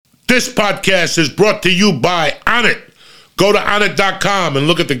This podcast is brought to you by Onnit. Go to Onnit.com and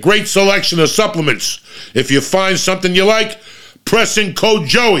look at the great selection of supplements. If you find something you like, press in code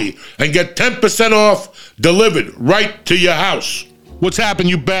Joey and get 10% off delivered right to your house. What's happening,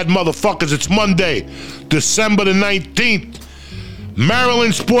 you bad motherfuckers? It's Monday, December the 19th.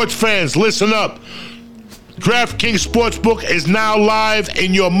 Maryland sports fans, listen up. DraftKings Sportsbook is now live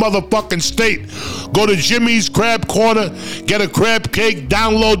in your motherfucking state. Go to Jimmy's Crab Corner, get a crab cake,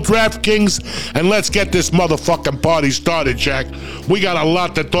 download DraftKings, and let's get this motherfucking party started, Jack. We got a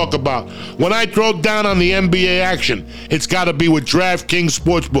lot to talk about. When I throw down on the NBA action, it's got to be with DraftKings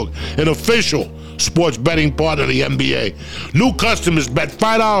Sportsbook, an official sports betting partner of the NBA. New customers bet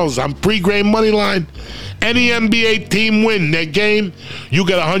 $5 on pre-game money line. Any NBA team win their game, you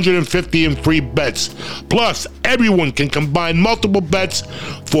get $150 in free bets. Plus, everyone can combine multiple bets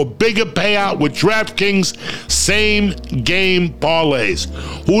for bigger payout with DraftKings same-game parlays.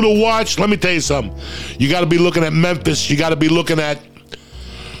 Who to watch? Let me tell you something. You got to be looking at Memphis. You got to be looking at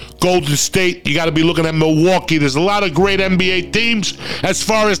Golden State. You got to be looking at Milwaukee. There's a lot of great NBA teams. As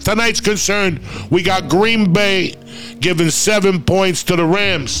far as tonight's concerned, we got Green Bay giving 7 points to the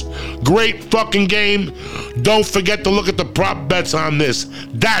Rams. Great fucking game. Don't forget to look at the prop bets on this.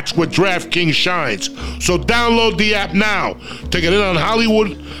 That's where DraftKings shines. So download the app now to get in on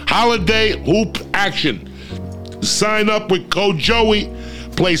Hollywood holiday hoop action. Sign up with code Joey.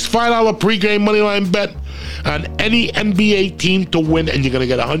 Place $5 pregame moneyline bet on any NBA team to win, and you're going to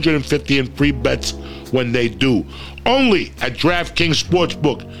get $150 in free bets when they do. Only at DraftKings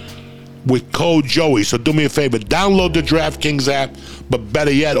Sportsbook with code Joey. So do me a favor, download the DraftKings app, but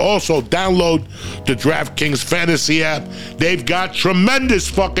better yet, also download the DraftKings Fantasy app. They've got tremendous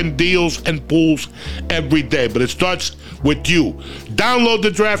fucking deals and pools every day, but it starts with you. Download the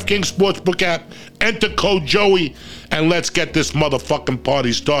DraftKings Sportsbook app, enter code Joey, and let's get this motherfucking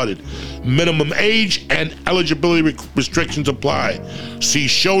party started. Minimum age and eligibility restrictions apply. See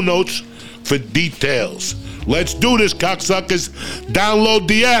show notes for details. Let's do this, cocksuckers. Download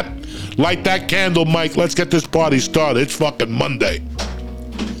the app. Light that candle, Mike. Let's get this party started. It's fucking Monday.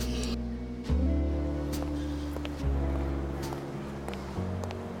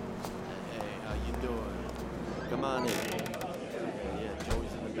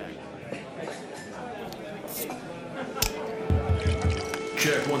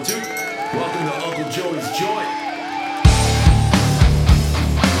 Check 1, 2. Welcome to Uncle Joey's Joint.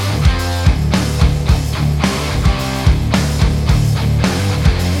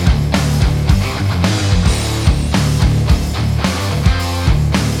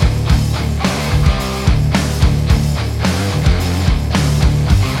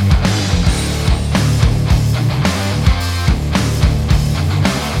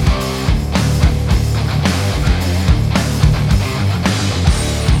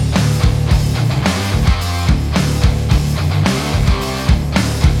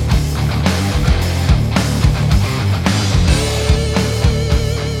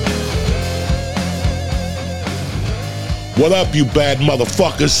 What up, you bad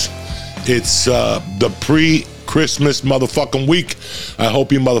motherfuckers? It's the pre-Christmas motherfucking week. I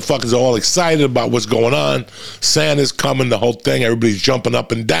hope you motherfuckers are all excited about what's going on. Santa's coming, the whole thing. Everybody's jumping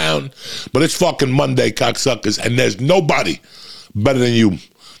up and down. But it's fucking Monday, cocksuckers, and there's nobody better than you.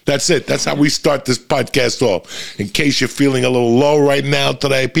 That's it. That's how we start this podcast off. In case you're feeling a little low right now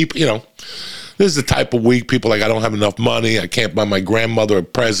today, people, you know, this is the type of week people like, I don't have enough money. I can't buy my grandmother a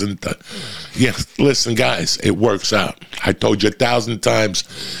present. Yeah, listen, guys, it works out. I told you 1,000 times,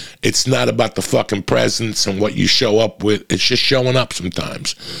 it's not about the fucking presents and what you show up with. It's just showing up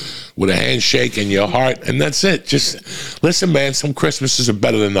sometimes with a handshake in your heart, and that's it. Just listen, man, some Christmases are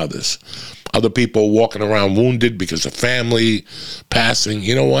better than others. Other people walking around wounded because of family passing.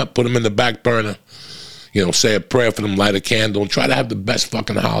 You know what? Put them in the back burner. You know, say a prayer for them, light a candle, and try to have the best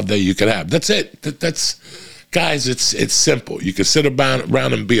fucking holiday you could have. That's it. That's, guys, it's simple. You can sit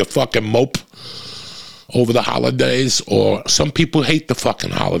around and be a fucking mope over the holidays, or some people hate the fucking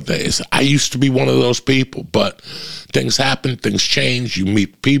holidays. I used to be one of those people, but things happen, things change. You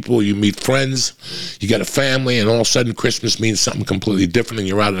meet people, you meet friends, you get a family, and all of a sudden Christmas means something completely different, and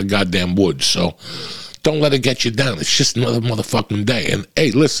you're out of the goddamn woods. So don't let it get you down. It's just another motherfucking day. And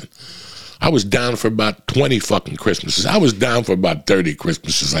hey, listen, I was down for about 20 fucking Christmases. I was down for about 30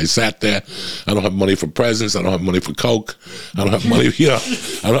 Christmases. I sat there. I don't have money for presents. I don't have money for Coke. I don't have money, you know,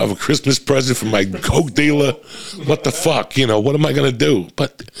 I don't have a Christmas present for my Coke dealer. What the fuck, you know, what am I going to do?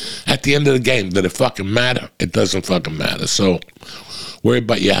 But at the end of the game, did it fucking matter? It doesn't fucking matter. So worry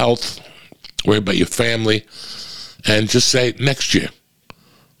about your health, worry about your family, and just say next year.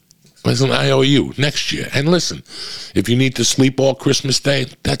 Listen, I owe you next year. And listen, if you need to sleep all Christmas Day,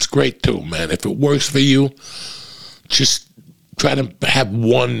 that's great too, man. If it works for you, just try to have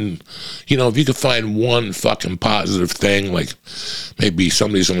one, if you could find one fucking positive thing, like maybe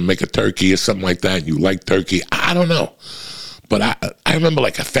somebody's going to make a turkey or something like that, and you like turkey. I don't know. But I remember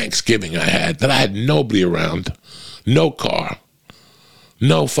like a Thanksgiving I had nobody around, no car,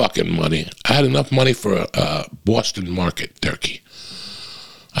 no fucking money. I had enough money for a Boston Market turkey.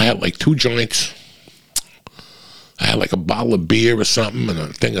 I had like 2 joints. I had like a bottle of beer or something and a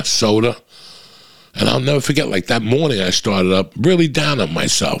thing of soda. And I'll never forget, like that morning I started up really down on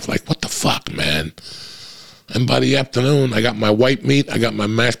myself. Like, what the fuck, man? And by the afternoon, I got my white meat. I got my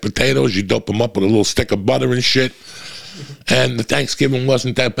mashed potatoes. You dope them up with a little stick of butter and shit. And the Thanksgiving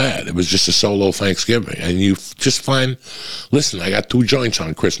wasn't that bad. It was just a solo Thanksgiving. And you just find, listen, I got 2 joints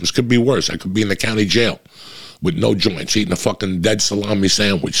on Christmas. Could be worse. I could be in the county jail with no joints, eating a fucking dead salami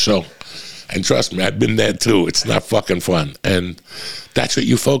sandwich. So, and trust me, I've been there too. It's not fucking fun. And that's what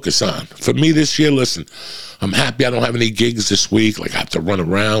you focus on. For me this year, listen, I'm happy I don't have any gigs this week. Like I have to run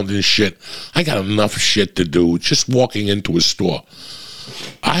around and shit. I got enough shit to do just walking into a store.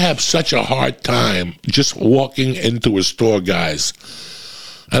 I have such a hard time just walking into a store, guys.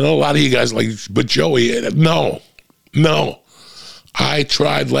 I know a lot of you guys like, but Joey, no. I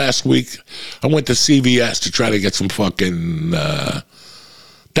tried last week. I went to CVS to try to get some fucking,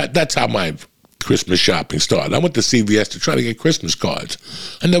 that's how my Christmas shopping started. I went to CVS to try to get Christmas cards,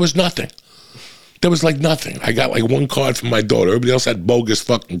 and there was nothing. There was like nothing. I got like 1 card from my daughter. Everybody else had bogus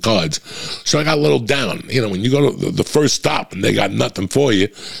fucking cards. So I got a little down. When you go to the first stop and they got nothing for you,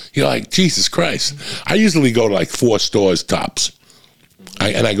 you're like, Jesus Christ. I usually go to like 4 stores tops.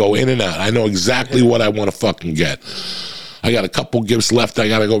 And I go in and out. I know exactly what I want to fucking get. I got a couple gifts left I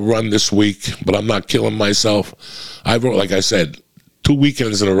got to go run this week, but I'm not killing myself. I wrote, like I said, 2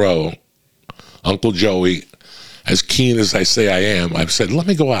 weekends in a row, Uncle Joey, as keen as I say I am, I've said, let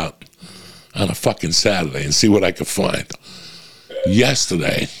me go out on a fucking Saturday and see what I could find.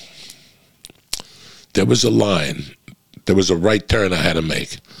 Yesterday, there was a line. There was a right turn I had to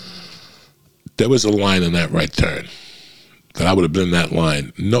make. There was a line in that right turn that I would have been in that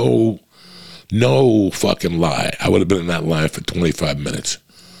line. No fucking lie. I would have been in that line for 25 minutes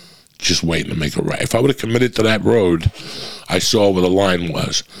just waiting to make a right. If I would have committed to that road, I saw where the line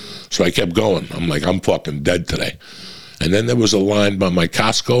was. So I kept going. I'm like, I'm fucking dead today. And then there was a line by my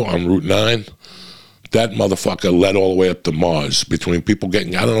Costco on Route 9. That motherfucker led all the way up to Mars between people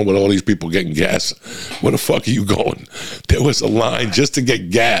getting, I don't know what all these people getting gas. Where the fuck are you going? There was a line just to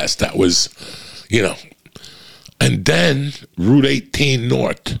get gas that was, And then Route 18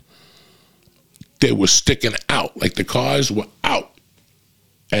 North, they were sticking out. Like the cars were out.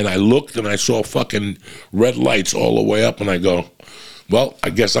 And I looked and I saw fucking red lights all the way up, and I go, well, I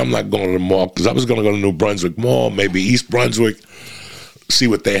guess I'm not going to the mall, because I was going to go to New Brunswick Mall, maybe East Brunswick, see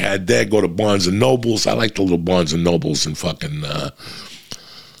what they had there, go to Barnes & Nobles. I like the little Barnes & Nobles in fucking,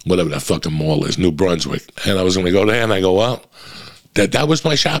 whatever that fucking mall is, New Brunswick. And I was going to go there, and I go, well, that was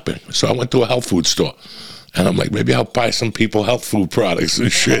my shopping. So I went to a health food store. And I'm like, maybe I'll buy some people health food products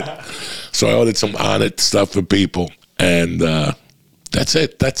and shit. So I ordered some Onnit stuff for people. And that's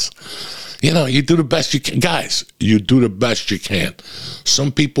it. That's, you do the best you can. Guys, you do the best you can.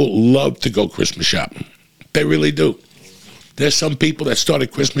 Some people love to go Christmas shopping. They really do. There's some people that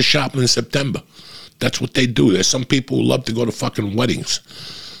started Christmas shopping in September. That's what they do. There's some people who love to go to fucking weddings.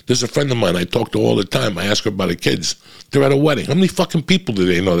 There's a friend of mine I talk to all the time. I ask her about her kids. They're at a wedding. How many fucking people do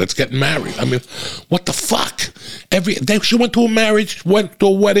they know that's getting married? I mean, what the fuck? She went to a marriage, went to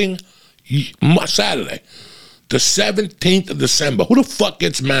a wedding Saturday. The 17th of December. Who the fuck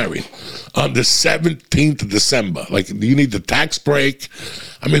gets married on the 17th of December? Like, do you need the tax break?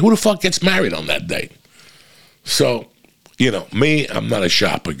 I mean, who the fuck gets married on that day? So, me, I'm not a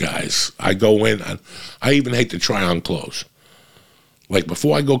shopper, guys. I go in, I even hate to try on clothes. Like,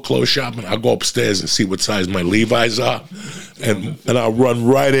 before I go clothes shopping, I'll go upstairs and see what size my Levi's are, and I'll run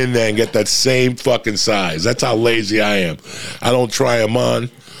right in there and get that same fucking size. That's how lazy I am. I don't try them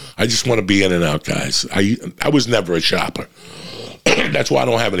on. I just want to be in and out, guys. I was never a shopper. That's why I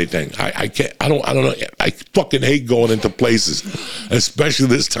don't have anything. I can't. I don't know. I fucking hate going into places, especially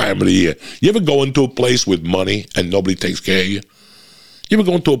this time of the year. You ever go into a place with money and nobody takes care of you? You ever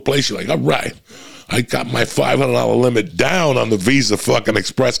go into a place, you're like, all right, I got my $500 limit down on the Visa fucking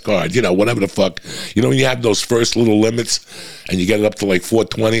Express card, whatever the fuck. When you have those first little limits and you get it up to like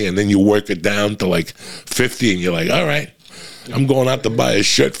 $420 and then you work it down to like $50 and you're like, all right, I'm going out to buy a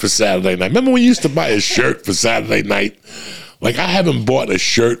shirt for Saturday night. Remember when you used to buy a shirt for Saturday night? Like, I haven't bought a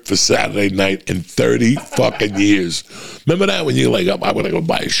shirt for Saturday night in 30 fucking years. Remember that when you're like, oh, I'm going to go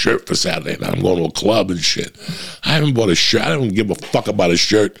buy a shirt for Saturday night. I'm going to a club and shit. I haven't bought a shirt. I don't give a fuck about a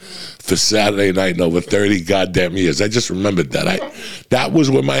shirt for Saturday night in over 30 goddamn years. I just remembered that. That was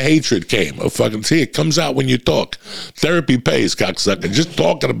where my hatred came. See, it comes out when you talk. Therapy pays, cocksucker. Just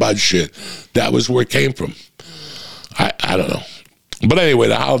talking about shit. That was where it came from. I don't know. But anyway,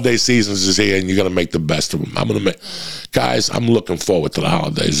 the holiday season is here, and you're going to make the best of them. Guys, I'm looking forward to the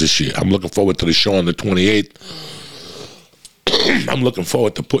holidays this year. I'm looking forward to the show on the 28th. I'm looking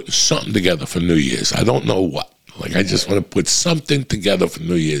forward to putting something together for New Year's. I don't know what. Like, I just want to put something together for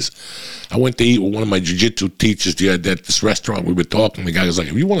New Year's. I went to eat with one of my jiu-jitsu teachers the other day at this restaurant. We were talking. The guy was like,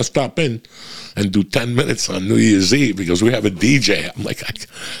 if you want to stop in and do 10 minutes on New Year's Eve, because we have a DJ. I'm like,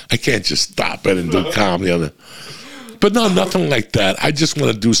 I can't just stop in and do comedy on it. But no, nothing like that. I just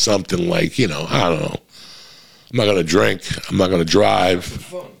want to do something like, I don't know. I'm not going to drink. I'm not going to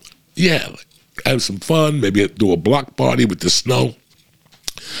drive. Yeah, have some fun. Maybe do a block party with the snow.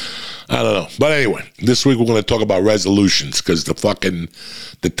 I don't know. But anyway, this week we're going to talk about resolutions because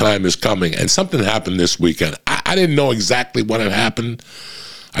the time is coming. And something happened this weekend. I didn't know exactly what had happened.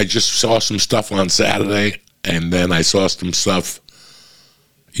 I just saw some stuff on Saturday, and then I saw some stuff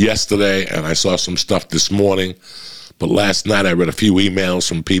yesterday, and I saw some stuff this morning. But last night I read a few emails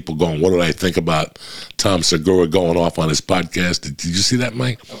from people going, what did I think about Tom Segura going off on his podcast? Did you see that,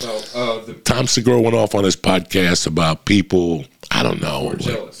 Mike? About Tom Segura went off on his podcast about people, I don't know. Or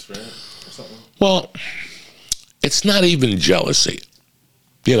jealous, right? Or something. Well, it's not even jealousy,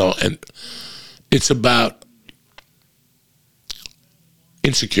 and it's about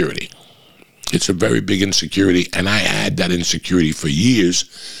insecurity. It's a very big insecurity, and I had that insecurity for years,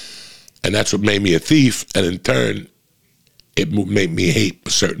 and that's what made me a thief, and in turn, it made me hate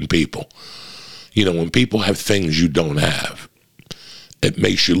certain people. When people have things you don't have, it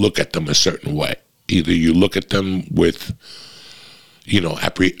makes you look at them a certain way. Either you look at them with,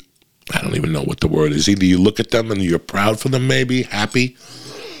 I don't even know what the word is. Either you look at them and you're proud for them, maybe, happy,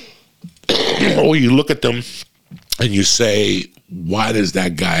 or you look at them and you say, why does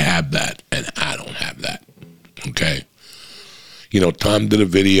that guy have that and I don't have that? Okay? Tom did a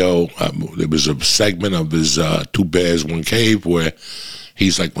video. There was a segment of his Two Bears, One Cave where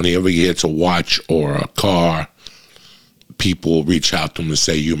he's like, whenever he gets a watch or a car, people reach out to him and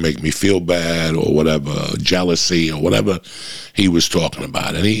say, you make me feel bad or whatever, jealousy or whatever he was talking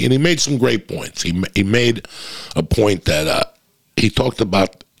about. And he made some great points. He made a point that he talked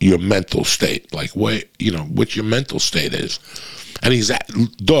about your mental state, like what your mental state is.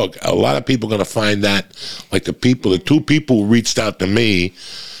 And Doug, a lot of people are going to find that, like the two people who reached out to me,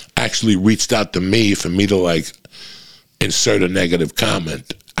 actually reached out to me for me to like insert a negative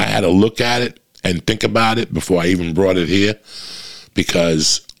comment. I had to look at it and think about it before I even brought it here,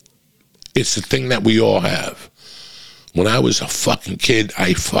 because it's the thing that we all have. When I was a fucking kid,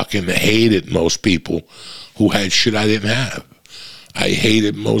 I fucking hated most people who had shit I didn't have. I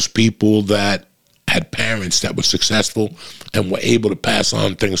hated most people that had parents that were successful and were able to pass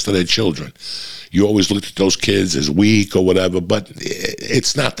on things to their children. You always looked at those kids as weak or whatever, but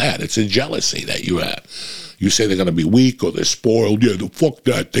it's not that. It's a jealousy that you have. You say they're going to be weak or they're spoiled. Yeah, fuck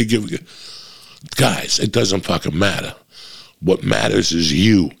that. They give you. Guys, it doesn't fucking matter. What matters is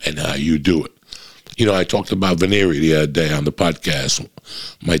you and how you do it. I talked about Veneri the other day on the podcast,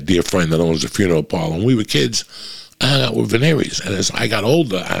 my dear friend that owns a funeral parlor. When we were kids, I hung out with Veneri's. And as I got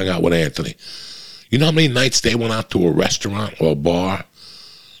older, I hung out with Anthony. You know how many nights they went out to a restaurant or a bar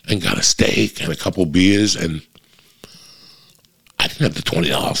and got a steak and a couple beers, and I didn't have the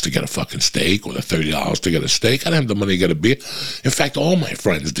 $20 to get a fucking steak or the $30 to get a steak. I didn't have the money to get a beer. In fact, all my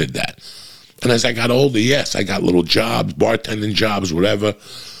friends did that. And as I got older, yes, I got little jobs, bartending jobs, whatever.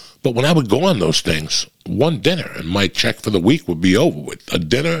 But when I would go on those things, one dinner and my check for the week would be over with. A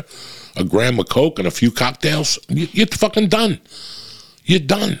dinner, a gram of Coke, and a few cocktails, you're fucking done. You're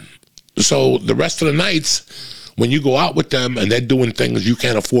done. So the rest of the nights, when you go out with them and they're doing things you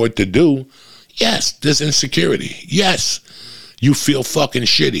can't afford to do, yes, there's insecurity. Yes, you feel fucking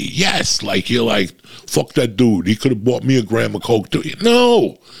shitty. Yes, like you're like, fuck that dude. He could have bought me a gram of Coke too.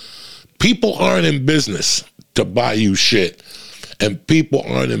 No, people aren't in business to buy you shit, and people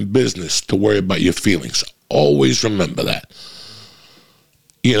aren't in business to worry about your feelings. Always remember that.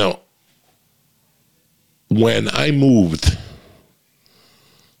 When I moved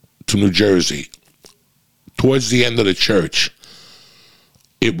to New Jersey, towards the end of the church,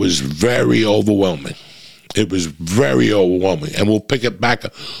 it was very overwhelming. It was very overwhelming. And we'll pick it back.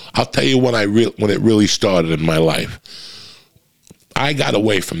 I'll tell you when it really started in my life. I got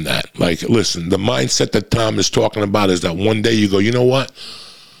away from that. Like, listen, the mindset that Tom is talking about is that one day you go, you know what?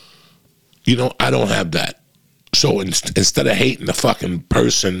 I don't have that. So instead of hating the fucking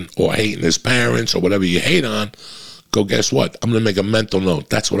person or hating his parents or whatever you hate on, go, guess what? I'm going to make a mental note.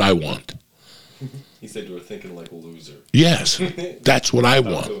 That's what I want. He said you were thinking like a loser. Yes, that's what I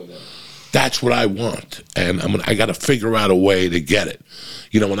want. That's what I want. And I got to figure out a way to get it.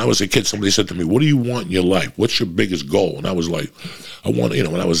 When I was a kid, somebody said to me, what do you want in your life? What's your biggest goal? And I was like, I want,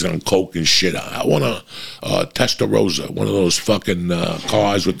 when I was on coke and shit, I want a Testarossa, one of those fucking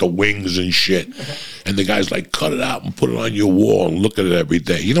cars with the wings and shit. And the guy's like, cut it out and put it on your wall and look at it every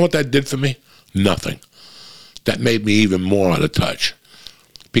day. You know what that did for me? Nothing. That made me even more out of touch.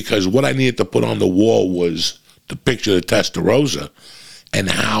 Because what I needed to put on the wall was the picture of the Testarossa and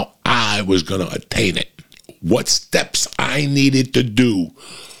how I was going to attain it. What steps I needed to do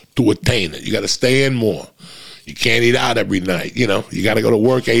to attain it. You got to stay in more. You can't eat out every night. You got to go to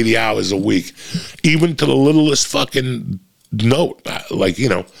work 80 hours a week. Even to the littlest fucking note. Like,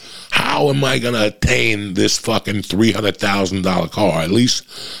 how am I going to attain this fucking $300,000 car? At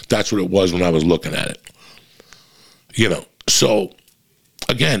least that's what it was when I was looking at it. So,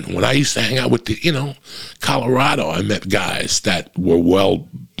 again, when I used to hang out with Colorado, I met guys that were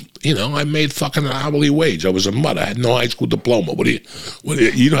I made fucking an hourly wage. I was a mutt. I had no high school diploma.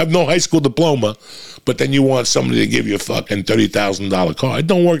 You don't have no high school diploma, but then you want somebody to give you a fucking $30,000 car. It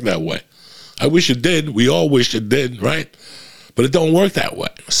don't work that way. I wish it did. We all wish it did, right? But it don't work that way.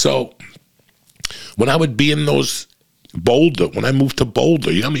 So when I would be in those Boulder, when I moved to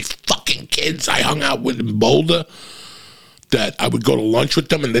Boulder, you know how many fucking kids I hung out with in Boulder? That I would go to lunch with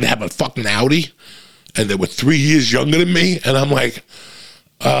them and they'd have a fucking Audi and they were 3 years younger than me. And I'm like,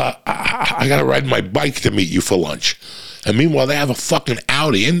 I got to ride my bike to meet you for lunch. And meanwhile, they have a fucking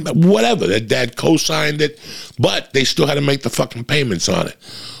Audi and whatever. Their dad co-signed it, but they still had to make the fucking payments on it.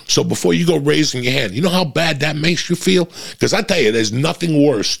 So before you go raising your hand, you know how bad that makes you feel? Because I tell you, there's nothing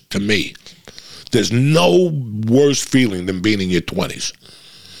worse to me. There's no worse feeling than being in your 20s.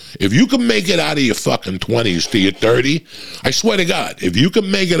 If you can make it out of your fucking 20s to your 30, I swear to God, if you can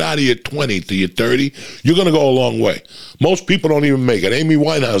make it out of your 20 to your 30, you're going to go a long way. Most people don't even make it. Amy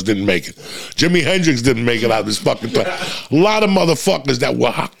Winehouse didn't make it. Jimi Hendrix didn't make it out of his fucking 20. A lot of motherfuckers that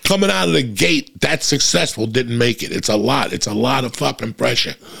were coming out of the gate that successful didn't make it. It's a lot. It's a lot of fucking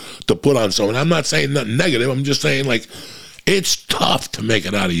pressure to put on someone. I'm not saying nothing negative. I'm just saying, like, it's tough to make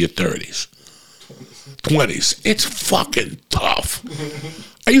it out of your 30s. 20s. It's fucking tough.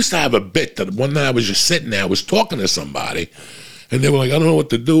 I used to have a bit that one night I was just sitting there, I was talking to somebody, and they were like, I don't know what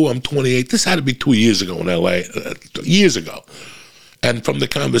to do, I'm 28. This had to be 2 years ago in LA, years ago. And from the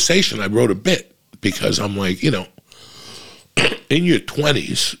conversation, I wrote a bit, because I'm like, in your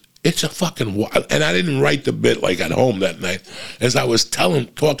 20s, it's a fucking wild, and I didn't write the bit like at home that night. As I was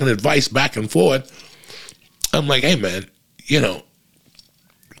talking advice back and forth, I'm like, hey man,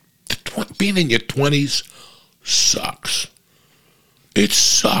 being in your 20s sucks. It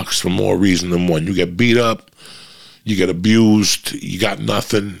sucks for more reason than one. You get beat up, you get abused, you got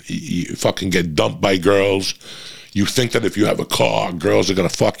nothing, you fucking get dumped by girls. You think that if you have a car, girls are going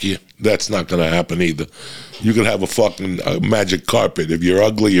to fuck you. That's not going to happen either. You can have a fucking magic carpet. If you're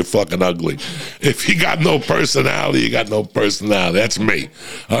ugly, you're fucking ugly. If you got no personality, you got no personality. That's me.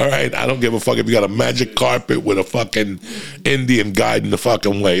 All right? I don't give a fuck if you got a magic carpet with a fucking Indian guiding the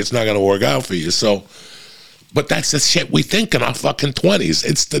fucking way. It's not going to work out for you. So, but that's the shit we think in our fucking 20s.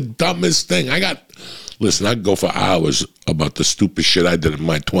 It's the dumbest thing. Listen, I could go for hours about the stupid shit I did in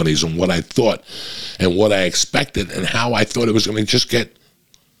my 20s and what I thought and what I expected and how I thought it was going to just get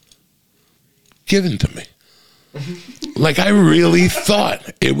given to me. Like, I really thought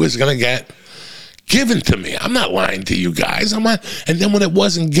it was going to get given to me. I'm not lying to you guys. And then when it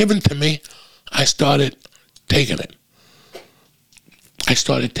wasn't given to me, I started taking it.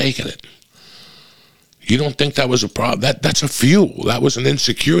 You don't think that was a problem? That's a fuel. That was an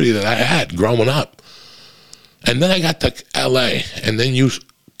insecurity that I had growing up. And then I got to L.A., and then you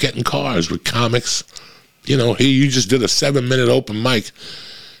get in cars with comics. Here you just did a 7-minute open mic,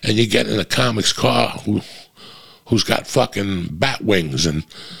 and you get in a comic's car who's got fucking bat wings and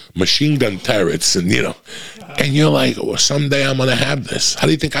machine gun turrets, and and you're like, well, someday I'm going to have this. How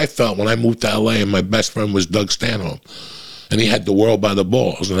do you think I felt when I moved to L.A. and my best friend was Doug Stanhope? And he had the world by the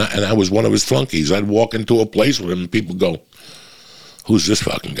balls, and I was one of his flunkies. I'd walk into a place with him, and people go, who's this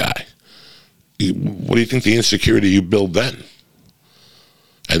fucking guy? What do you think the insecurity you build then?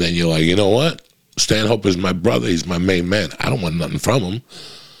 And then you're like, you know what? Stanhope is my brother. He's my main man. I don't want nothing from him.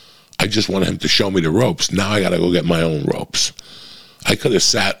 I just want him to show me the ropes. Now I got to go get my own ropes. I could have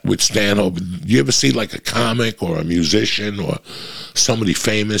sat with Stanhope. You ever see like a comic or a musician or somebody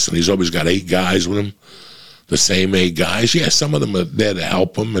famous and he's always got 8 guys with him? The same 8 guys? Yeah, some of them are there to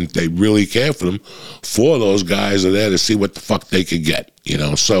help him and they really care for them. 4 of those guys are there to see what the fuck they could get, you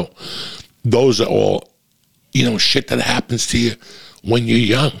know? So those are all, you know, shit that happens to you when you're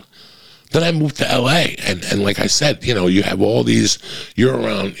young. Then I moved to LA, and like I said, you know, you have all these, you're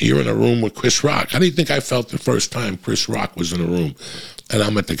in a room with Chris Rock. How do you think I felt the first time Chris Rock was in a room and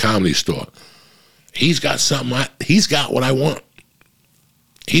I'm at the Comedy Store? He's got something, he's got what I want.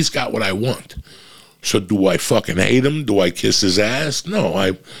 He's got what I want. So do I fucking hate him? Do I kiss his ass? No,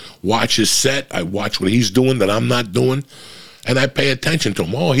 I watch his set. I watch what he's doing that I'm not doing, and I pay attention to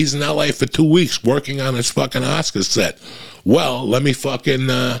him. Oh, he's in LA for 2 weeks working on his fucking Oscar set. Well, let me fucking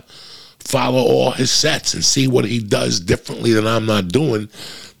follow all his sets and see what he does differently than I'm not doing.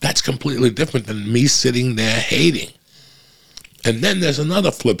 That's completely different than me sitting there hating. And then there's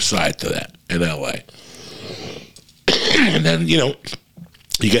another flip side to that in LA. And then, you know,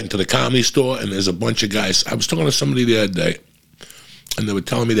 you get into the Comedy Store and there's a bunch of guys. I was talking to somebody the other day and they were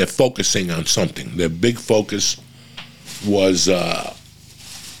telling me they're focusing on something. Their big focus was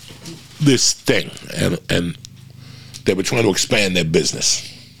this thing, and they were trying to expand their business.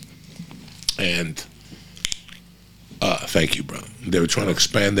 And thank you, brother. They were trying to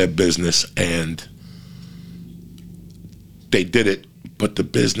expand their business, and they did it, but the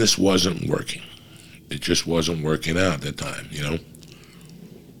business wasn't working. It just wasn't working out at that time, you know?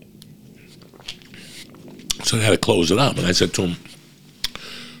 So they had to close it up. And I said to him,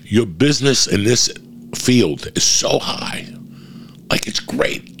 your business in this field is so high. Like, it's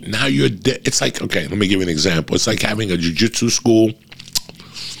great. Now it's like, okay, let me give you an example. It's like having a jiu-jitsu school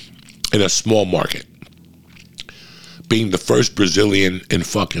in a small market, being the first Brazilian in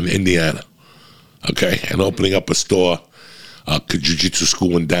fucking Indiana, okay, and opening up a store, a jiu-jitsu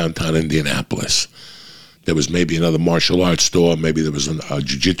school in downtown Indianapolis. There was maybe another martial arts store, maybe there was a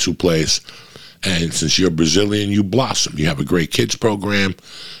jiu-jitsu place, and since you're Brazilian, you blossom. You have a great kids program,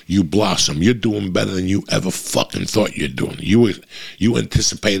 you blossom. You're doing better than you ever fucking thought you're doing. You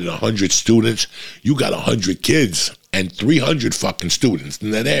anticipated 100 students, you got 100 kids and 300 fucking students,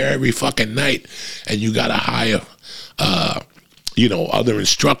 and they're there every fucking night, and you got to hire, you know, other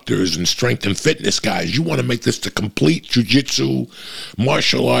instructors and strength and fitness guys. You want to make this the complete jiu-jitsu,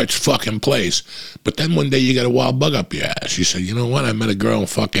 martial arts fucking place. But then one day you got a wild bug up your ass. You say, you know what, I met a girl in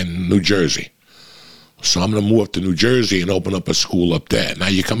fucking New Jersey. So I'm going to move up to New Jersey and open up a school up there. Now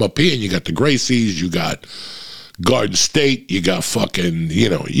you come up here and you got the Gracies, you got Garden State, you got fucking, you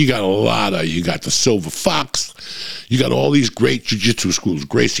know, you got the Silver Fox, you got all these great jiu-jitsu schools,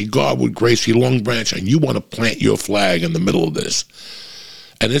 Gracie Garwood, Gracie Long Branch, and you want to plant your flag in the middle of this.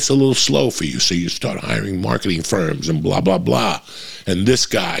 And it's a little slow for you, so you start hiring marketing firms and blah, blah, blah, and this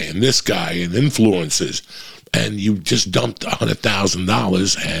guy and influencers, and you just dumped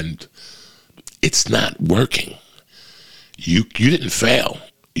 $100,000 and it's not working. You didn't fail.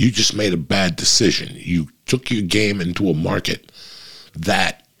 You just made a bad decision. You took your game into a market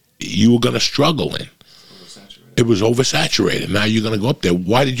that you were going to struggle in. It was oversaturated. Now you're going to go up there.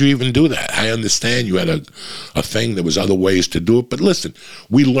 Why did you even do that? I understand you had a thing. There was other ways to do it. But listen,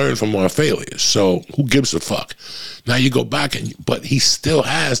 we learn from our failures. So who gives a fuck? Now you go back, but he still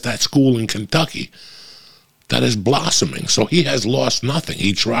has that school in Kentucky that is blossoming. So he has lost nothing.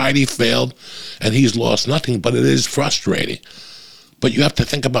 He tried, he failed, and he's lost nothing. But it is frustrating. But you have to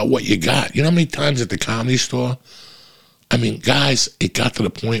think about what you got. You know how many times at the Comedy Store? I mean, guys, it got to the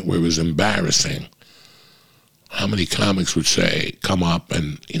point where it was embarrassing how many comics would say, come up,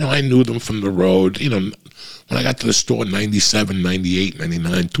 and, you know, I knew them from the road. You know, when I got to the store in 97, 98,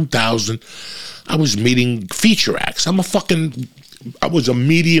 99, 2000, I was meeting feature acts. I was a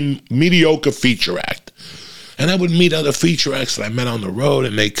mediocre feature act. And I would meet other feature acts that I met on the road,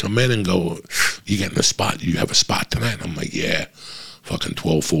 and they'd come in and go, you getting a spot? You have a spot tonight? And I'm like, yeah, fucking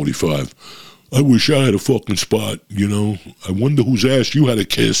 12:45. I wish I had a fucking spot, you know. I wonder whose ass you had to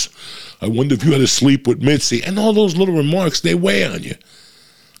kiss. I wonder if you had to sleep with Mitzi. And all those little remarks, they weigh on you.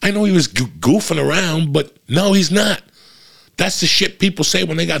 I know he was goofing around, but no, he's not. That's the shit people say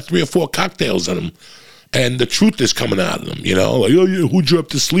when they got 3 or 4 cocktails in them. And the truth is coming out of them, you know? Like, oh, yeah, who'd you have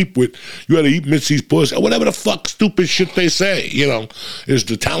to sleep with? You had to eat Mitzi's pussy. Or whatever the fuck stupid shit they say, you know? Is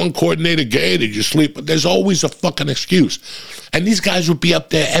the talent coordinator gay? Did you sleep? But there's always a fucking excuse. And these guys would be up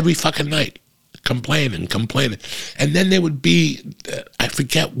there every fucking night, complaining. And then there would be, I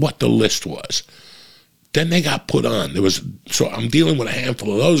forget what the list was. Then they got put on. So I'm dealing with a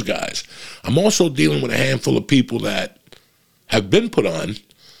handful of those guys. I'm also dealing with a handful of people that have been put on.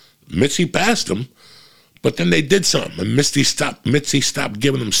 Mitzi passed them, But then they did something, and Mitzi stopped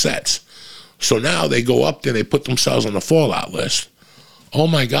giving them sets. So now they go up there, they put themselves on the fallout list. Oh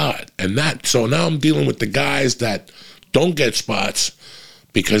my God. So now I'm dealing with the guys that don't get spots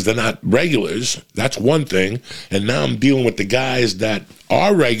because they're not regulars. That's one thing. And now I'm dealing with the guys that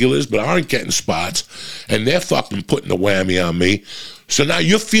are regulars but aren't getting spots, and they're fucking putting the whammy on me. So now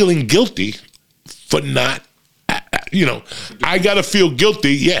you're feeling guilty for not, I got to feel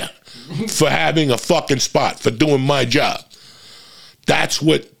guilty, yeah, for having a fucking spot, for doing my job. That's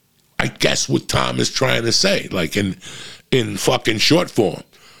what, I guess, what Tom is trying to say, like in fucking short form.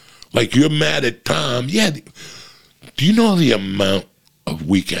 Like, you're mad at Tom. Yeah. Do you know the amount of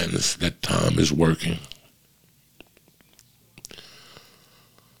weekends that Tom is working?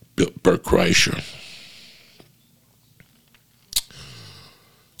 Bert Kreischer,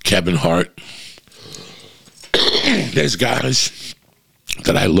 Kevin Hart. There's guys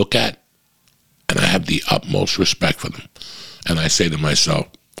that I look at and I have the utmost respect for them. And I say to myself,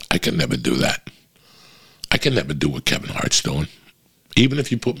 I can never do that. I can never do what Kevin Hart's doing. Even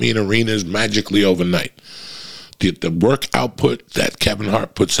if you put me in arenas magically overnight. The work output that Kevin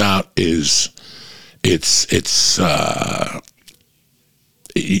Hart puts out is,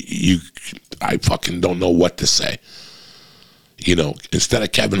 I fucking don't know what to say. Instead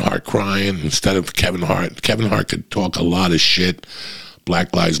of Kevin Hart crying, Kevin Hart could talk a lot of shit,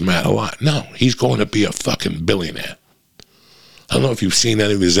 Black Lives Matter a lot. No, he's going to be a fucking billionaire. I don't know if you've seen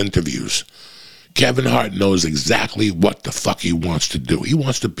any of his interviews. Kevin Hart knows exactly what the fuck he wants to do. He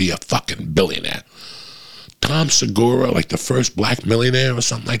wants to be a fucking billionaire. Tom Segura, like the first black millionaire or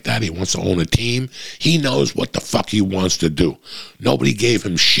something like that, he wants to own a team. He knows what the fuck he wants to do. Nobody gave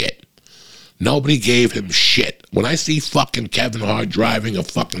him shit. Nobody gave him shit. When I see fucking Kevin Hart driving a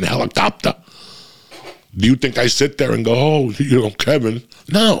fucking helicopter, do you think I sit there and go, oh, Kevin?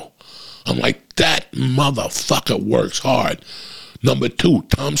 No. I'm like, that motherfucker works hard. Number 2,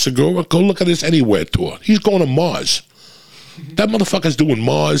 Tom Segura, go look at his Anywhere tour. He's going to Mars. That motherfucker's doing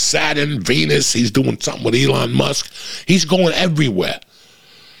Mars, Saturn, Venus. He's doing something with Elon Musk. He's going everywhere.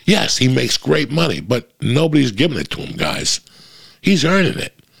 Yes, he makes great money, but nobody's giving it to him, guys. He's earning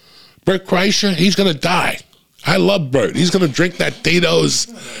it. Bert Kreischer, he's going to die. I love Bert. He's going to drink that Tito's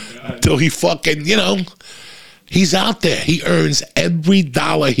till he fucking, he's out there. He earns every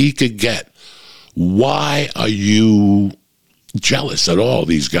dollar he could get. Why are you jealous at all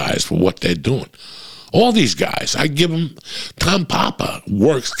these guys for what they're doing? All these guys, I give them, Tom Papa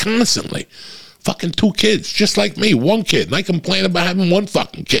works constantly. Fucking 2 kids, just like me, 1 kid. And I complain about having 1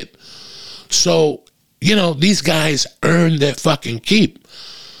 fucking kid. So, these guys earn their fucking keep.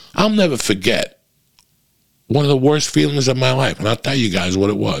 I'll never forget one of the worst feelings of my life, and I'll tell you guys what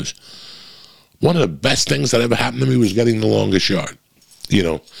it was. One of the best things that ever happened to me was getting The Longest Yard.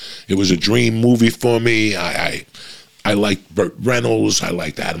 It was a dream movie for me. I liked Burt Reynolds. I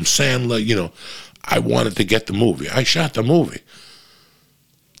liked Adam Sandler. I wanted to get the movie. I shot the movie.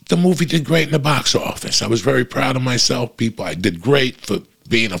 The movie did great in the box office. I was very proud of myself, people. I did great for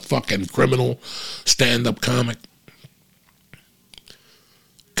being a fucking criminal stand-up comic.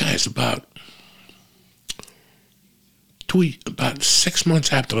 Guys, about 6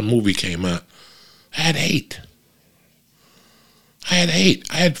 months after the movie came out, I had 8. I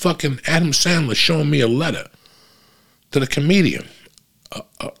had fucking Adam Sandler showing me a letter to the comedian.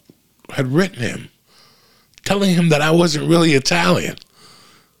 Had written him, telling him that I wasn't really Italian.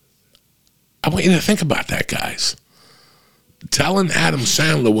 I want you to think about that, guys. Telling Adam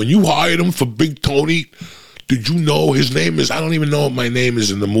Sandler, when you hired him for Big Tony, did you know his name is, I don't even know what my name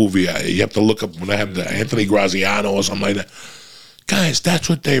is in the movie. You have to look up when I have the Anthony Graziano or something like that. Guys, that's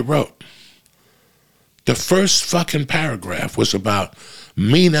what they wrote. The first fucking paragraph was about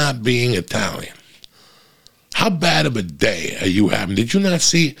me not being Italian. How bad of a day are you having? Did you not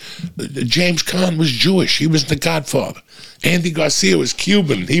see James Caan was Jewish? He was in The Godfather. Andy Garcia was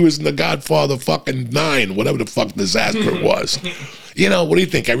Cuban. He was in The Godfather fucking 9, whatever the fuck disaster it was. What do you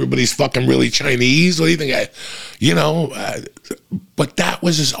think? Everybody's fucking really Chinese? What do you think? But that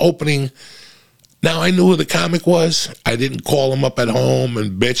was his opening. Now, I knew who the comic was. I didn't call him up at home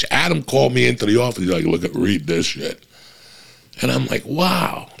and bitch. Adam called me into the office. He's like, read this shit. And I'm like,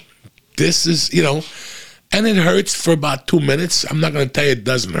 wow. This is, and it hurts for about 2 minutes. I'm not going to tell you it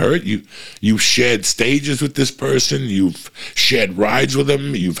doesn't hurt. You've shared stages with this person. You've shared rides with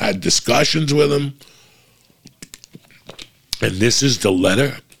him. You've had discussions with him. And this is the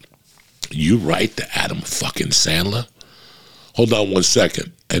letter you write to Adam fucking Sandler. Hold on 1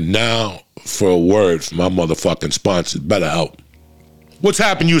 second. And now for a word from my motherfucking sponsor, BetterHelp. What's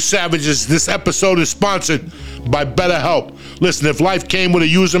happened, you savages? This episode is sponsored by BetterHelp. Listen, if life came with a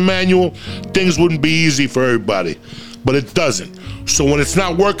user manual, things wouldn't be easy for everybody. But it doesn't. So when it's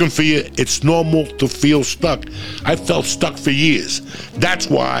not working for you, it's normal to feel stuck. I felt stuck for years. That's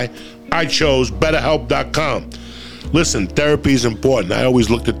why I chose BetterHelp.com. Listen, therapy is important. I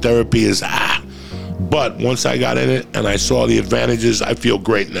always looked at therapy as, but once I got in it and I saw the advantages, I feel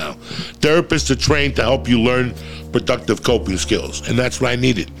great now. Therapists are trained to help you learn productive coping skills, and that's what I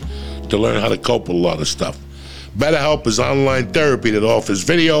needed, to learn how to cope with a lot of stuff. BetterHelp is online therapy that offers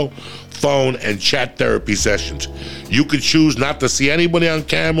video, phone, and chat therapy sessions. You could choose not to see anybody on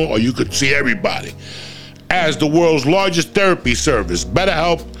camera, or you could see everybody. As the world's largest therapy service,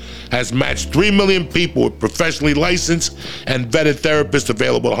 BetterHelp has matched 3 million people with professionally licensed and vetted therapists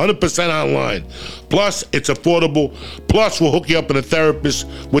available 100% online. Plus, it's affordable. Plus, we'll hook you up with a therapist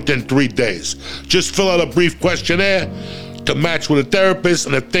within 3 days. Just fill out a brief questionnaire to match with a therapist,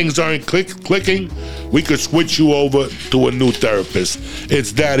 and if things aren't clicking, we could switch you over to a new therapist.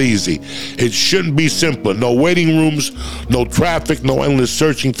 It's that easy. It shouldn't be simpler. No waiting rooms, no traffic, no endless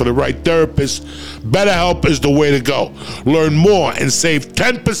searching for the right therapist. BetterHelp is the way to go. Learn more and save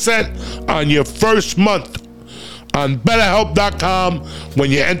 10% on your first month on BetterHelp.com when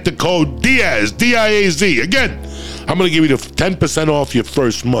you enter code DIAZ, D-I-A-Z. Again, I'm going to give you the 10% off your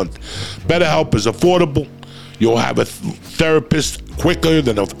first month. BetterHelp is affordable. You'll have a therapist quicker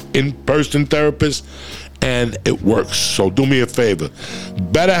than an in-person therapist, and it works. So do me a favor.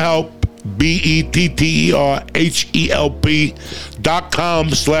 BetterHelp,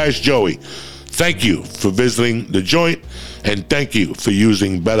 BetterHelp.com/Joey. Thank you for visiting The Joint, and thank you for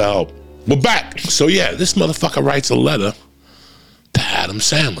using BetterHelp. We're back. So yeah, this motherfucker writes a letter to Adam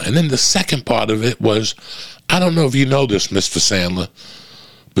Sandler. And then the second part of it was, I don't know if you know this, Mr. Sandler,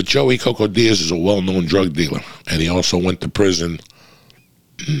 but Joey Coco Diaz is a well-known drug dealer, and he also went to prison.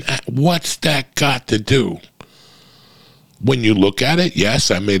 What's that got to do? When you look at it, yes,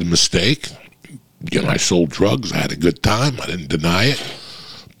 I made a mistake. You know, I sold drugs. I had a good time. I didn't deny it.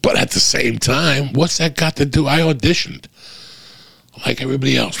 But at the same time, what's that got to do? I auditioned like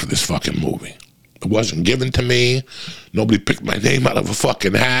everybody else for this fucking movie. It wasn't given to me. Nobody picked my name out of a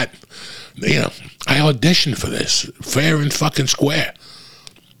fucking hat. You know, I auditioned for this, fair and fucking square.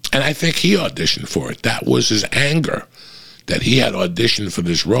 And I think he auditioned for it. That was his anger, that he had auditioned for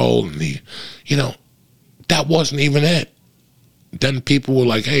this role, and that wasn't even it. Then people were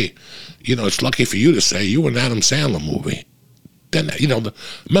like, hey, it's lucky for you to say you were in an Adam Sandler movie. Then,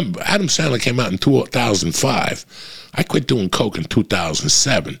 remember, Adam Sandler came out in 2005. I quit doing coke in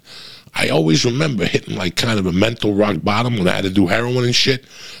 2007. I always remember hitting like kind of a mental rock bottom when I had to do heroin and shit.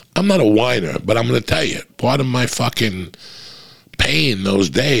 I'm not a whiner, but I'm going to tell you, part of my fucking pain those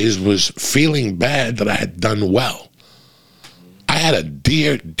days was feeling bad that I had done well. I had a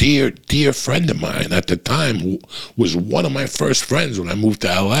dear, dear, dear friend of mine at the time who was one of my first friends when I moved to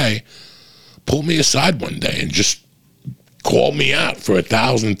LA, pulled me aside one day and just called me out for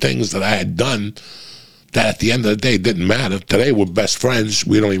 1,000 things that I had done that at the end of the day didn't matter. Today we're best friends.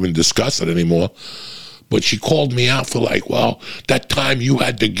 We don't even discuss it anymore. But she called me out for like, well, that time you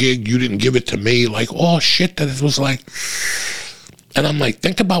had the gig, you didn't give it to me. Like, oh shit, that it was like. And I'm like,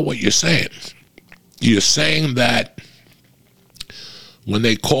 think about what you're saying. You're saying that when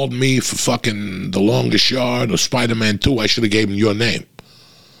they called me for fucking The Longest Yard or Spider-Man 2, I should have gave them your name.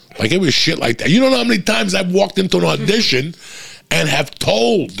 Like, it was shit like that. You don't know how many times I've walked into an audition and have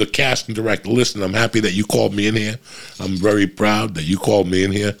told the casting director, listen, I'm happy that you called me in here. I'm very proud that you called me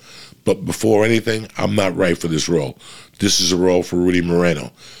in here. But before anything, I'm not right for this role. This is a role for Rudy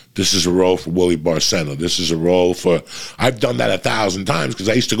Moreno. This is a role for Willie Barcena. This is a role for... I've done that 1,000 times because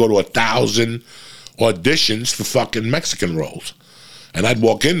I used to go to 1,000 auditions for fucking Mexican roles. And I'd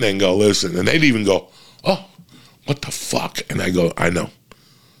walk in there and go, listen, and they'd even go, oh, what the fuck? And I go, I know.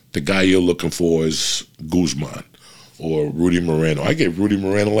 The guy you're looking for is Guzman or Rudy Moreno. I gave Rudy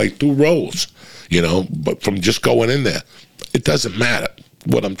Moreno like 2 roles, but from just going in there. It doesn't matter.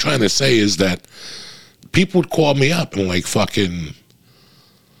 What I'm trying to say is that people would call me up and like fucking...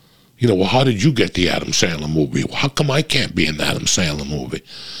 well, how did you get the Adam Sandler movie? Well, how come I can't be in the Adam Sandler movie?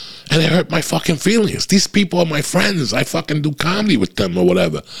 And it hurt my fucking feelings. These people are my friends. I fucking do comedy with them or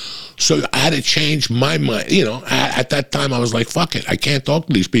whatever. So I had to change my mind. At that time I was like, fuck it. I can't talk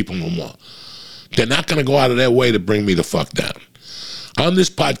to these people no more. They're not going to go out of their way to bring me the fuck down. On this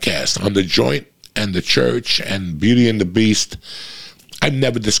podcast, on The Joint and The Church and Beauty and the Beast, I've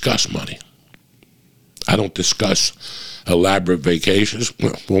never discussed money. I don't discuss elaborate vacations.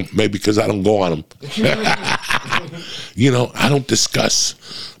 Well, maybe because I don't go on them. You know, I don't discuss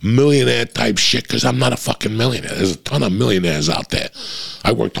millionaire type shit because I'm not a fucking millionaire. There's a ton of millionaires out there.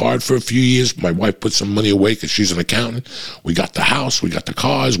 I worked hard for a few years. My wife put some money away because she's an accountant. We got the house. We got the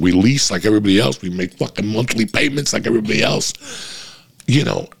cars. We lease like everybody else. We make fucking monthly payments like everybody else. You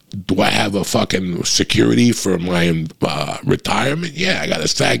know, do I have a fucking security for my retirement? Yeah, I got a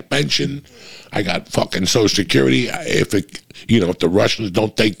SAG pension. I got fucking Social Security. If the Russians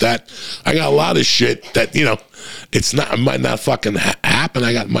don't take that, I got a lot of shit that, you know, it might not fucking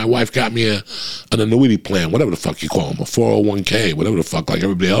happen. My wife got me an annuity plan, whatever the fuck you call them, a 401k, whatever the fuck, like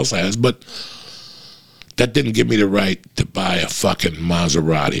everybody else has. But that didn't give me the right to buy a fucking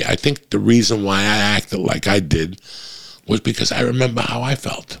Maserati. I think the reason why I acted like I did was because I remember how I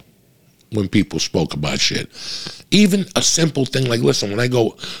felt when people spoke about shit. Even a simple thing like, listen, when I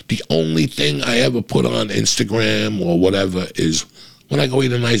go, the only thing I ever put on Instagram or whatever is when I go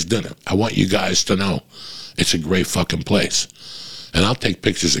eat a nice dinner. I want you guys to know it's a great fucking place. And I'll take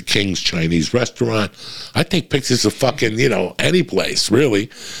pictures of King's Chinese restaurant. I take pictures of fucking, you know, any place, really.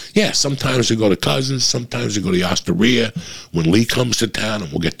 Yeah, sometimes we go to Cousins. Sometimes we go to the Osteria when Lee comes to town,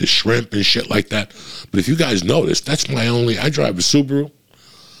 and we'll get the shrimp and shit like that. But if you guys notice, that's I drive a Subaru.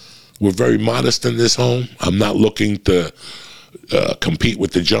 We're very modest in this home. I'm not looking to compete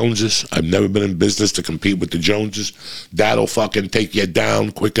with the Joneses. I've never been in business to compete with the Joneses. That'll fucking take you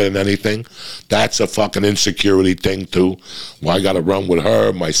down quicker than anything. That's a fucking insecurity thing too. Well, I got to run with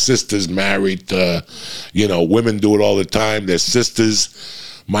her. My sister's married to, you know, women do it all the time. They're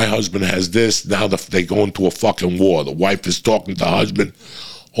sisters. My husband has this. Now they go into a fucking war. The wife is talking to the husband.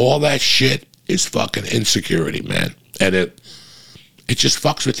 All that shit is fucking insecurity, man. And it just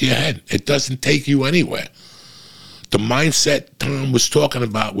fucks with your head. It doesn't take you anywhere. The mindset Tom was talking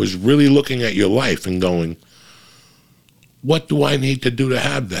about was really looking at your life and going, what do I need to do to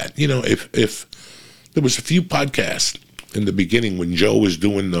have that? You know, if there was a few podcasts in the beginning when Joe was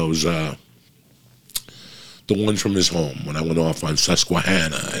doing those, the ones from his home, when I went off on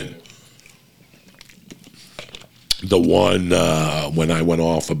Susquehanna, and the one when I went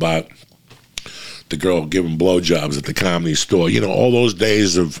off about the girl giving blowjobs at the Comedy Store, you know, all those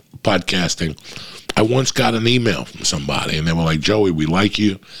days of podcasting, I once got an email from somebody, and they were like, Joey, we like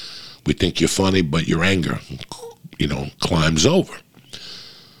you. We think you're funny, but your anger, you know, climbs over.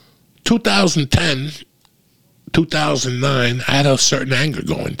 2010, 2009, I had a certain anger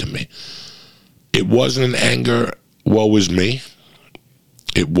going to me. It wasn't an anger, woe is me.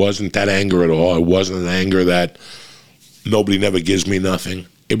 It wasn't that anger at all. It wasn't an anger that nobody never gives me nothing.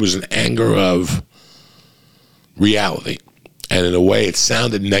 It was an anger of reality. And in a way, it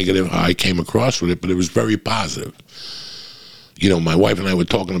sounded negative how I came across with it, but it was very positive. You know, my wife and I were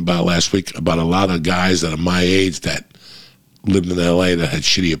talking about last week about a lot of guys that are my age that lived in L.A. that had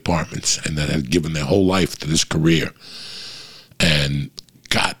shitty apartments and that had given their whole life to this career and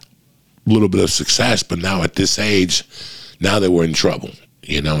got a little bit of success, but now at this age, now they were in trouble.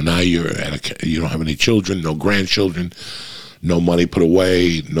 You know, now you don't have any children, no grandchildren, no money put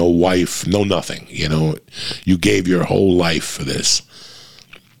away, no wife, no nothing. You know, you gave your whole life for this.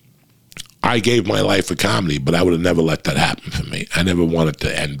 I gave my life for comedy, but I would have never let that happen for me. I never wanted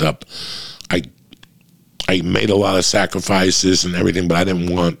to end up. I made a lot of sacrifices and everything, but I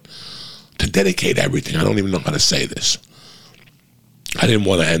didn't want to dedicate everything. I don't even know how to say this. I didn't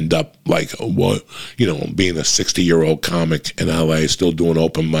want to end up like, you know, being a 60-year-old comic in L.A., still doing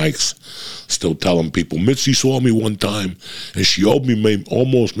open mics, still telling people, Mitzi saw me one time, and she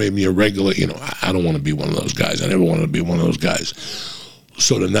almost made me a regular. You know, I don't want to be one of those guys. I never wanted to be one of those guys.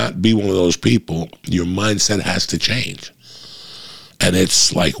 So to not be one of those people, your mindset has to change. And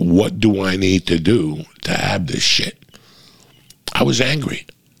it's like, what do I need to do to have this shit? I was angry.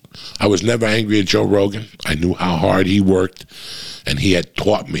 I was never angry at Joe Rogan. I knew how hard he worked, and he had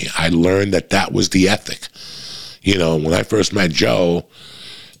taught me. I learned that was the ethic. You know, when I first met Joe,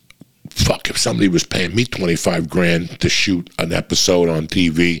 if somebody was paying me $25,000 to shoot an episode on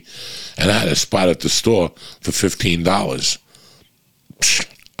TV, and I had a spot at the store for $15,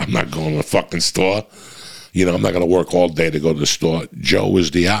 I'm not going to the fucking store. You know, I'm not going to work all day to go to the store. Joe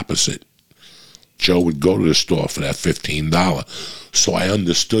was the opposite. Joe would go to the store for that $15. So I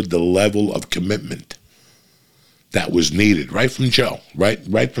understood the level of commitment that was needed right from Joe, right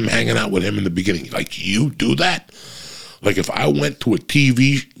from hanging out with him in the beginning. Like, you do that? Like, if I went to a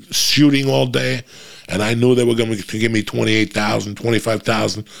TV shooting all day and I knew they were going to give me $28,000,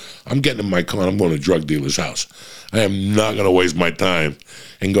 $25,000, I'm getting in my car and I'm going to a drug dealer's house. I am not going to waste my time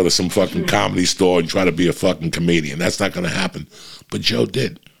and go to some fucking comedy store and try to be a fucking comedian. That's not going to happen. But Joe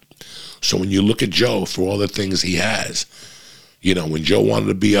did. So when you look at Joe for all the things he has, You know, when Joe wanted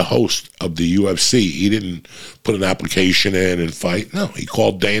to be a host of the UFC, he didn't put an application in and fight. No, he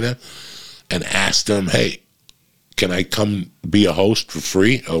called Dana and asked him, hey, can I come be a host for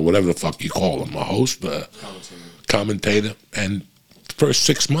free? Or whatever the fuck you call him, a host, a commentator. And the first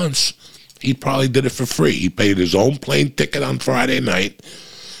 6 months, he probably did it for free. He paid his own plane ticket on Friday night,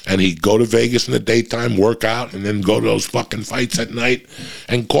 and he'd go to Vegas in the daytime, work out, and then go to those fucking fights at night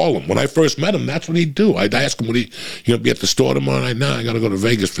and call him. When I first met him, that's what he'd do. I'd ask him, you going to be at the store tomorrow night? No, I got to go to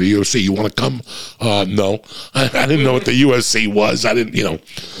Vegas for the UFC. You want to come? No. I didn't know what the UFC was. I didn't, you know.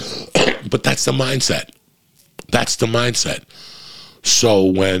 But that's the mindset. That's the mindset. So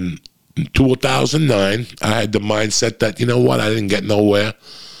when in 2009, I had the mindset that, you know what, I didn't get nowhere.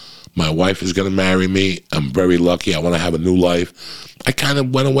 My wife is going to marry me. I'm very lucky. I want to have a new life. I kind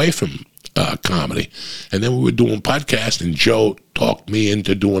of went away from comedy. And then we were doing podcasts, and Joe talked me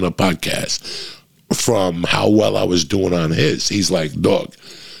into doing a podcast from how well I was doing on his. He's like, dog,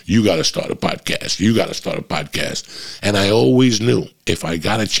 you got to start a podcast. You got to start a podcast. And I always knew if I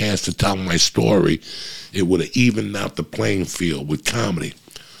got a chance to tell my story, it would have evened out the playing field with comedy.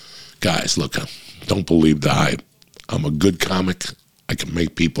 Guys, look, don't believe the hype. I'm a good comic. I can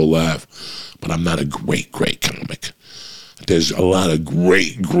make people laugh, but I'm not a great comic. There's a lot of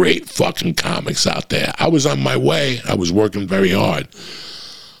great fucking comics out there. I was on my way. I was working very hard.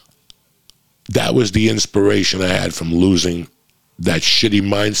 That was the inspiration I had from losing that shitty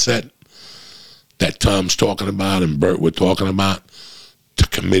mindset that Tom's talking about and Bert were talking about to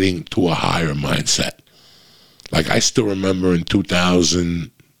committing to a higher mindset. Like, I still remember in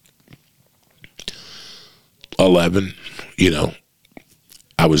 2011, you know,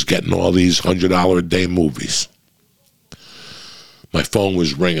 I was getting all these $100 a day movies. My phone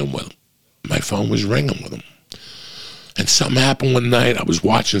was ringing with them. And something happened one night. I was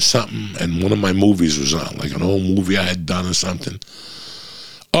watching something, and one of my movies was on, like an old movie I had done or something.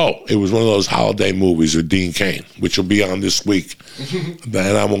 Oh, it was one of those holiday movies with Dean Cain, which will be on this week. And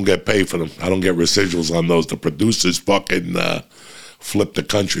I won't get paid for them. I don't get residuals on those. The producers fucking flipped the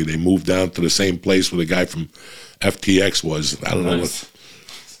country. They moved down to the same place where the guy from FTX was. I don't know what.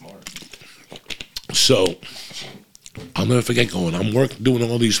 Smart. So I'll never forget going. I'm doing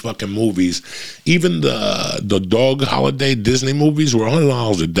all these fucking movies. Even the dog holiday Disney movies were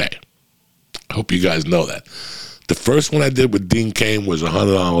 $100 a day. I hope you guys know that. The first one I did with Dean Cain was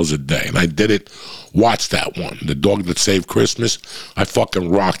 $100 a day, and I did it. Watch that one, The Dog That Saved Christmas. I fucking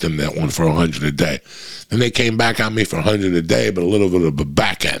rocked in that one for $100 a day. Then they came back on me for $100 a day, but a little bit of a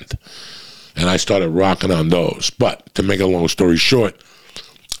back end, and I started rocking on those. But to make a long story short,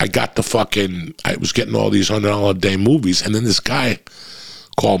 I was getting all these $100 a day movies, and then this guy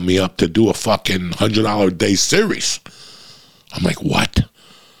called me up to do a fucking $100 a day series. I'm like, what?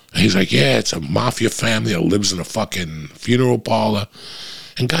 And he's like, yeah, it's a mafia family that lives in a fucking funeral parlor.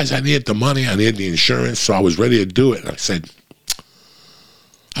 And guys, I needed the money, I needed the insurance, so I was ready to do it. And I said,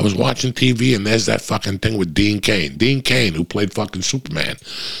 I was watching TV, and there's that fucking thing with Dean Cain. Dean Cain, who played fucking Superman.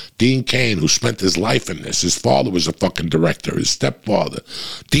 Dean Cain, who spent his life in this. His father was a fucking director, his stepfather.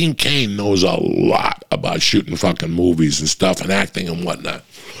 Dean Cain knows a lot about shooting fucking movies and stuff and acting and whatnot.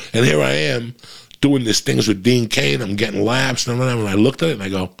 And here I am doing these things with Dean Cain. I'm getting laughs and whatever. And I looked at it and I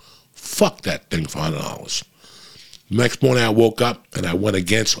go, fuck that thing for $100. Next morning I woke up and I went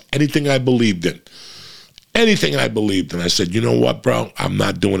against anything I believed in. Anything I believed in. I said, you know what, bro? I'm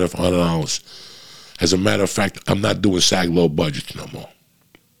not doing it for $100. As a matter of fact, I'm not doing SAG low budgets no more.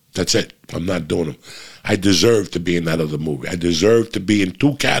 That's it. I'm not doing them. I deserve to be in that other movie. I deserve to be in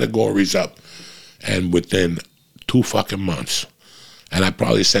 2 categories up. And within 2 fucking months. And I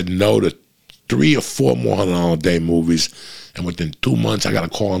probably said no to 3 or 4 more $100 a day movies. And within 2 months, I got a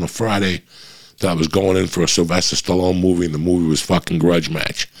call on a Friday that I was going in for a Sylvester Stallone movie, and the movie was fucking Grudge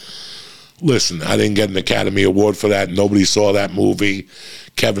Match. Listen, I didn't get an Academy Award for that. Nobody saw that movie.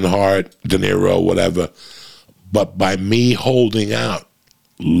 Kevin Hart, De Niro, whatever. But by me holding out,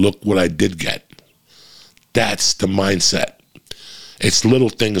 look what I did get. That's the mindset. It's little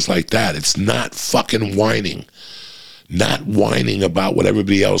things like that. It's not fucking whining. Not whining about what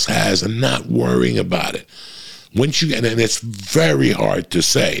everybody else has and not worrying about it. Once you get, and it's very hard to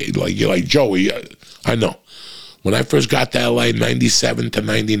say. Like, you're like, Joey, I know. When I first got to LA, 97 to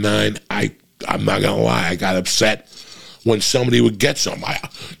 99, I'm not going to lie, I got upset when somebody would get something.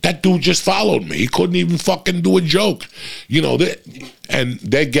 That dude just followed me. He couldn't even fucking do a joke. You know, and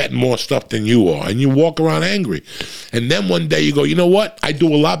they're getting more stuff than you are. And you walk around angry. And then one day you go, you know what? I do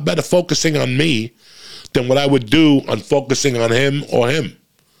a lot better focusing on me than what I would do on focusing on him or him.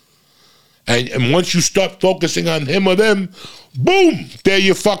 And once you start focusing on him or them, boom, there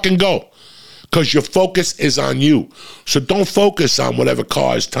you fucking go. because your focus is on you. So don't focus on whatever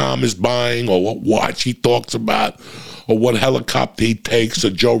cars Tom is buying or what watch he talks about or what helicopter he takes or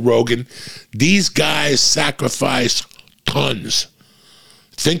Joe Rogan. These guys sacrifice tons.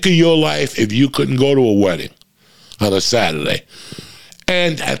 Think of your life if you couldn't go to a wedding on a Saturday.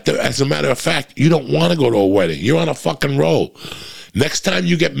 And as a matter of fact, you don't want to go to a wedding. You're on a fucking roll. Next time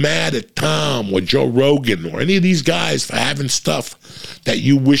you get mad at Tom or Joe Rogan or any of these guys for having stuff that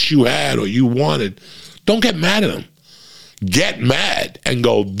you wish you had or you wanted, don't get mad at them. Get mad and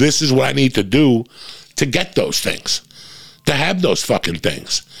go, this is what I need to do to get those things, to have those fucking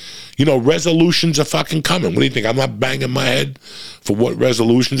things. You know, resolutions are fucking coming. What do you think? I'm not banging my head for what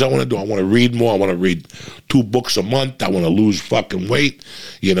resolutions I want to do. I want to read more. I want to read 2 books a month. I want to lose fucking weight.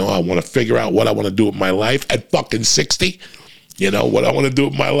 You know, I want to figure out what I want to do with my life at fucking 60. You know, what I want to do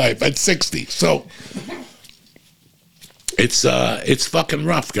with my life at 60. So it's fucking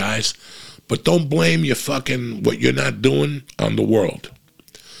rough, guys. But don't blame your fucking what you're not doing on the world.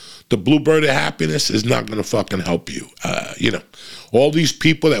 The bluebird of happiness is not going to fucking help you. You know, all these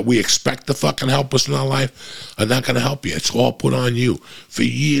people that we expect to fucking help us in our life are not going to help you. It's all put on you. For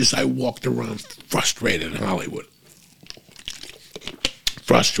years, I walked around frustrated in Hollywood.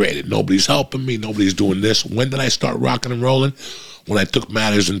 Frustrated. Nobody's helping me. Nobody's doing this. When did I start rocking and rolling? When I took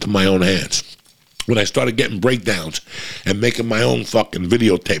matters into my own hands. When I started getting breakdowns and making my own fucking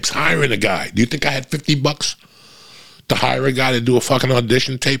videotapes. Hiring a guy. Do you think I had $50 to hire a guy to do a fucking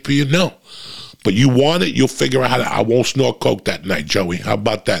audition tape for you? No. But you want it, you'll figure out how to. I won't snort coke that night, Joey. How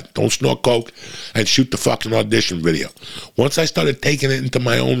about that? Don't snort coke and shoot the fucking audition video. Once I started taking it into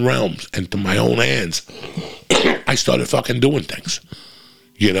my own realms, into my own hands, I started fucking doing things.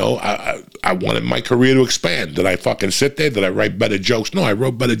 You know, I wanted my career to expand. Did I fucking sit there? Did I write better jokes? No, I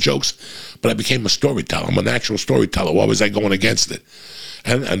wrote better jokes, but I became a storyteller. I'm a natural storyteller. Why was I going against it?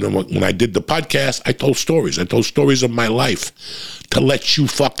 And then when I did the podcast, I told stories. I told stories of my life to let you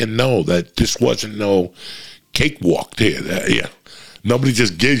fucking know that this wasn't no cakewalk here. Yeah. Nobody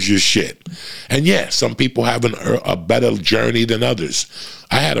just gives you shit. And yeah, some people have a better journey than others.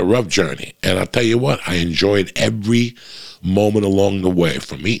 I had a rough journey. And I'll tell you what, I enjoyed every moment along the way,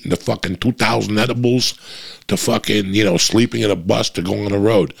 from eating the fucking 2,000 edibles to fucking, you know, sleeping in a bus to going on the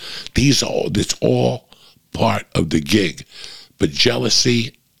road. It's all part of the gig. But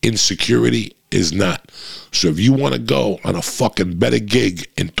jealousy, insecurity is not. So if you want to go on a fucking better gig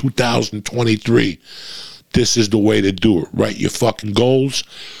in 2023, this is the way to do it. Write your fucking goals,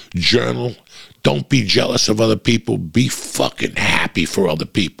 journal. Don't be jealous of other people. Be fucking happy for other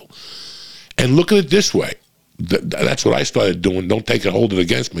people. And look at it this way. That's what I started doing. Don't take it, hold it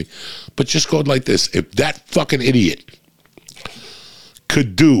against me. But just go like this. If that fucking idiot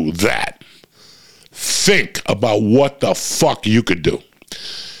could do that, think about what the fuck you could do.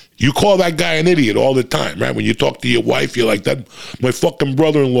 You call that guy an idiot all the time, right? When you talk to your wife, you're like, "That my fucking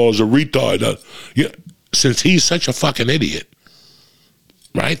brother-in-law is a retard." Yeah, since he's such a fucking idiot,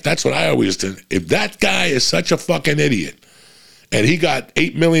 right? That's what I always do. If that guy is such a fucking idiot, and he got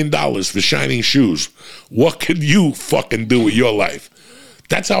 $8 million for shining shoes, what can you fucking do with your life?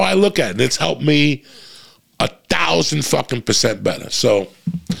 That's how I look at it. It's helped me 1,000 fucking % better. So,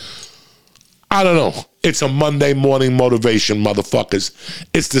 I don't know. It's a Monday morning motivation, motherfuckers.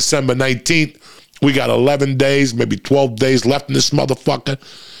 It's December 19th. We got 11 days, maybe 12 days left in this motherfucker.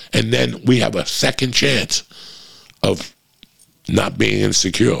 And then we have a second chance of not being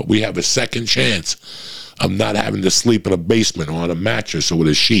insecure. We have a second chance of not having to sleep in a basement or on a mattress or with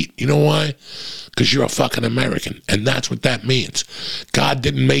a sheet. You know why? Because you're a fucking American, and that's what that means. God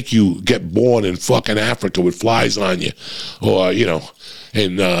didn't make you get born in fucking Africa with flies on you, or, you know,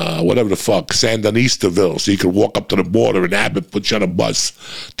 in whatever the fuck, Sandinistoville, so you could walk up to the border and Abbott put you on a bus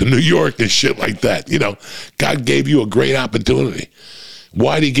to New York and shit like that. You know, God gave you a great opportunity.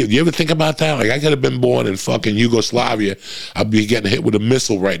 Why did he give you ever think about that? Like, I could have been born in fucking Yugoslavia. I'd be getting hit with a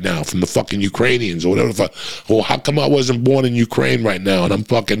missile right now from the fucking Ukrainians or whatever the fuck. Well, how come I wasn't born in Ukraine right now and I'm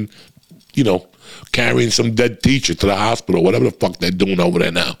fucking, you know, carrying some dead teacher to the hospital, whatever the fuck they're doing over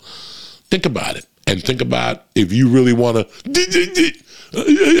there now? Think about it. And think about if you really want to,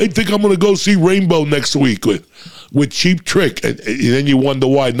 I think I'm going to go see Rainbow next week with Cheap Trick. And then you wonder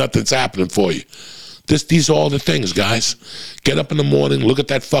why nothing's happening for you. These are all the things, guys. Get up in the morning, look at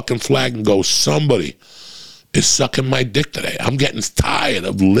that fucking flag and go, somebody is sucking my dick today. I'm getting tired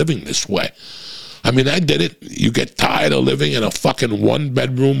of living this way. I mean, I did it. You get tired of living in a fucking 1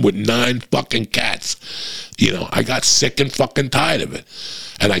 bedroom with 9 fucking cats. You know, I got sick and fucking tired of it.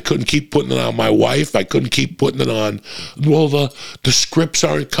 And I couldn't keep putting it on my wife. I couldn't keep putting it on, well, the scripts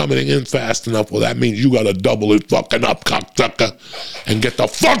aren't coming in fast enough. Well, that means you got to double it fucking up, cocksucker, and get the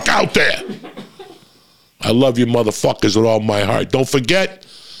fuck out there. I love you motherfuckers with all my heart. Don't forget,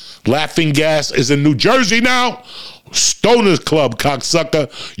 Laughing Gas is in New Jersey now. Stoner's Club, cocksucker.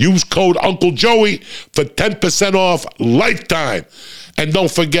 Use code Uncle Joey for 10% off lifetime. And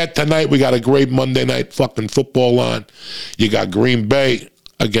don't forget, tonight we got a great Monday night fucking football on. You got Green Bay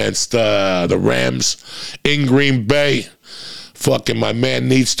against the Rams in Green Bay. Fucking my man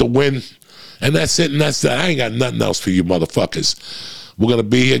needs to win. And that's it, and that's that. I ain't got nothing else for you motherfuckers. We're going to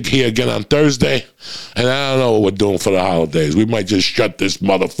be here again on Thursday, and I don't know what we're doing for the holidays. We might just shut this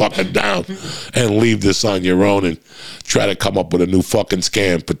motherfucker down and leave this on your own and try to come up with a new fucking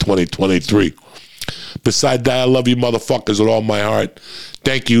scam for 2023. Besides that, I love you motherfuckers with all my heart.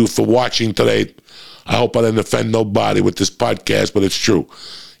 Thank you for watching today. I hope I didn't offend nobody with this podcast, but it's true.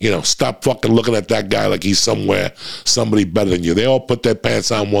 You know, stop fucking looking at that guy like he's somebody better than you. They all put their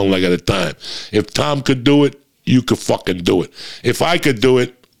pants on one leg at a time. If Tom could do it, you could fucking do it. If I could do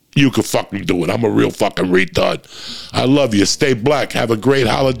it, you could fucking do it. I'm a real fucking retard. I love you. Stay black. Have a great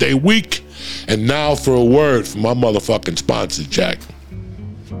holiday week. And now for a word from my motherfucking sponsor, Jack.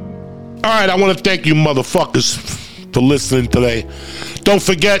 All right, I want to thank you motherfuckers for listening today. Don't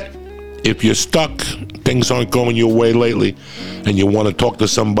forget, if you're stuck, things aren't going your way lately, and you want to talk to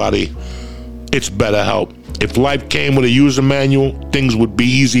somebody, it's BetterHelp. If life came with a user manual, things would be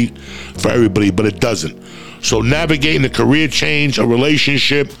easy for everybody, but it doesn't. So navigating a career change, a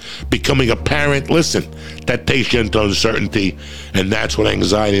relationship, becoming a parent, listen, that takes you into uncertainty, and that's when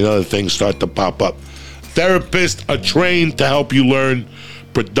anxiety and other things start to pop up. Therapists are trained to help you learn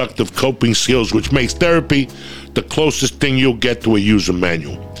productive coping skills, which makes therapy the closest thing you'll get to a user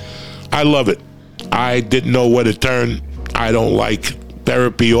manual. I love it. I didn't know where to turn. I don't like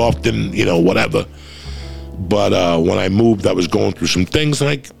therapy often, whatever. But when I moved, I was going through some things, and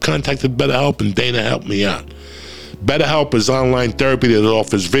I contacted BetterHelp, and Dana helped me out. BetterHelp is online therapy that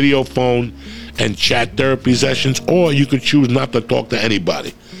offers video, phone, and chat therapy sessions, or you could choose not to talk to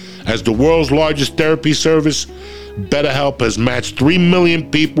anybody. As the world's largest therapy service, BetterHelp has matched 3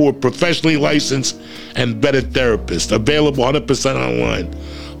 million people with professionally licensed and vetted therapists, available 100% online.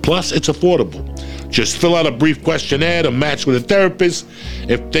 Plus, it's affordable. Just fill out a brief questionnaire to match with a therapist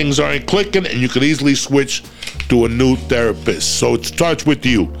if things aren't clicking, and you could easily switch to a new therapist. So it starts with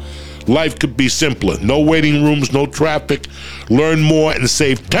you. Life could be simpler. No waiting rooms, no traffic. Learn more and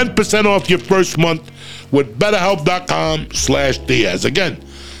save 10% off your first month with BetterHelp.com/Diaz. Again,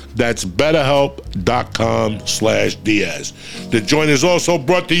 that's BetterHelp.com/Diaz. The joint is also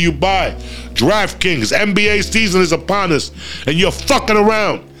brought to you by DraftKings. NBA season is upon us, and you're fucking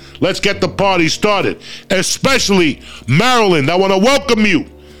around. Let's get the party started, especially Maryland. I want to welcome you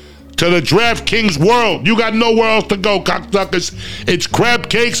to the DraftKings world. You got nowhere else to go, cocksuckers. It's Crab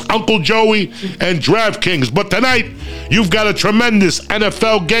Cakes, Uncle Joey, and DraftKings. But tonight, you've got a tremendous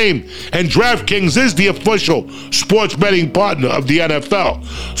NFL game, and DraftKings is the official sports betting partner of the NFL.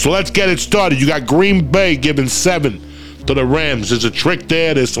 So let's get it started. You got Green Bay giving 7 to the Rams. There's a trick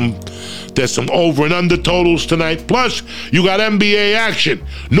there. There's some over and under totals tonight. Plus, you got NBA action.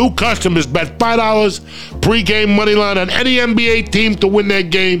 New customers bet $5 pregame money line on any NBA team to win their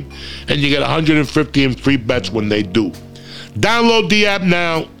game, and you get $150 in free bets when they do. Download the app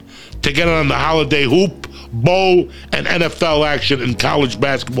now to get on the holiday hoop, bowl, and NFL action and college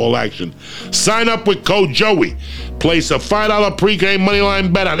basketball action. Sign up with code Joey. Place a $5 pregame money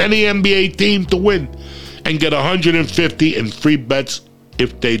line bet on any NBA team to win, and get $150 in free bets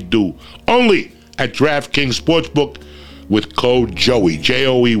if they do. Only at DraftKings Sportsbook with code Joey,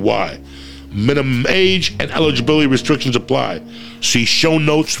 Joey. Minimum age and eligibility restrictions apply. See show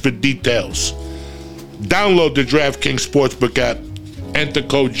notes for details. Download the DraftKings Sportsbook app, enter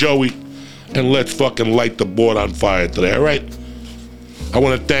code Joey, and let's fucking light the board on fire today, all right? I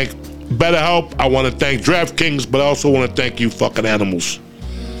want to thank BetterHelp. I want to thank DraftKings, but I also want to thank you fucking animals.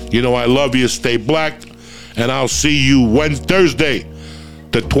 You know I love you. Stay black. And I'll see you Thursday,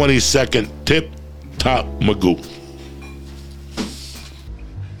 the 22nd. Tip Top Magoo.